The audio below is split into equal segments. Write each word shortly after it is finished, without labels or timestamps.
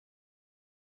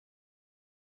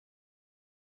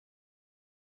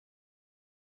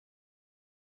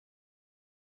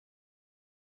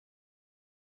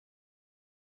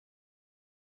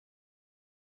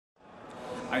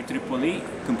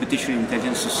IEEE Competition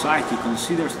Intelligence Society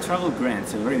considers travel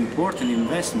grants a very important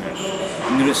investment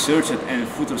in researchers and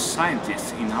future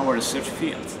scientists in our research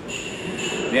fields.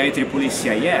 The IEEE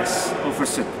CIS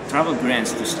offers travel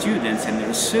grants to students and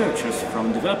researchers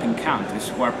from developing countries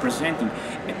who are presenting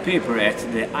a paper at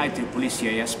the IEEE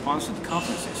CIS sponsored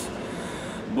conferences.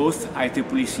 Both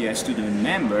IEEE CIS student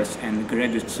members and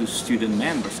graduate student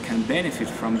members can benefit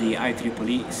from the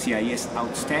IEEE CIS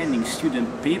Outstanding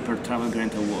Student Paper Travel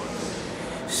Grant Award.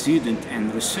 Students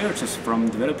and researchers from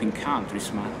developing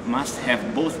countries must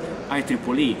have both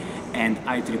IEEE and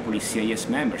IEEE CIS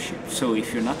membership. So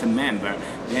if you're not a member,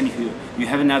 then you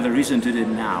have another reason to do it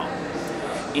now.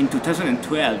 In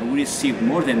 2012, we received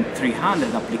more than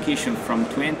 300 applications from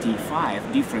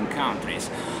 25 different countries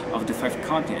of the 5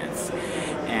 continents,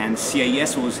 and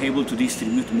CIS was able to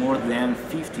distribute more than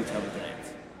 50 travel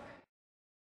grants.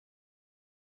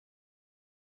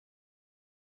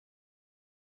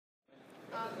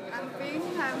 I'm Bing.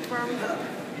 I'm from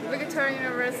Victoria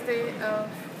University of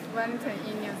Wellington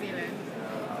in New Zealand,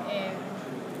 and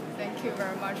thank you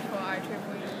very much for IEEE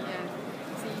and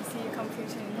CEC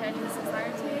Competition Intelligence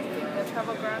Society giving the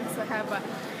travel grants to have a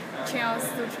chance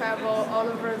to travel all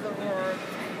over the world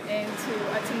and to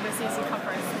attend the CEC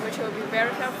conference, which will be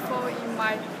very helpful in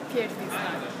my PhD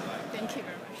study. Thank you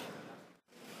very much.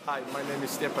 Hi, my name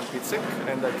is Stjepan Picek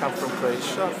and I come from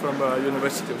Croatia, from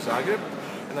University of Zagreb.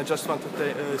 And I just want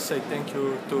to say thank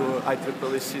you to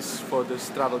IEEE CIS for this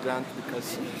travel grant,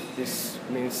 because this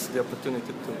means the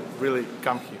opportunity to really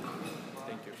come here.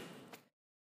 Thank you.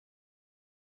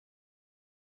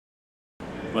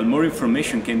 Well, more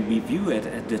information can be viewed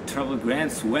at the Travel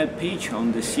Grants webpage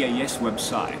on the CIS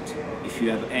website. If you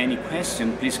have any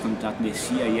question, please contact the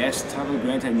CIS Travel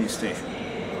Grant Administration.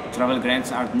 Travel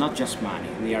grants are not just money,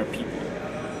 they are people.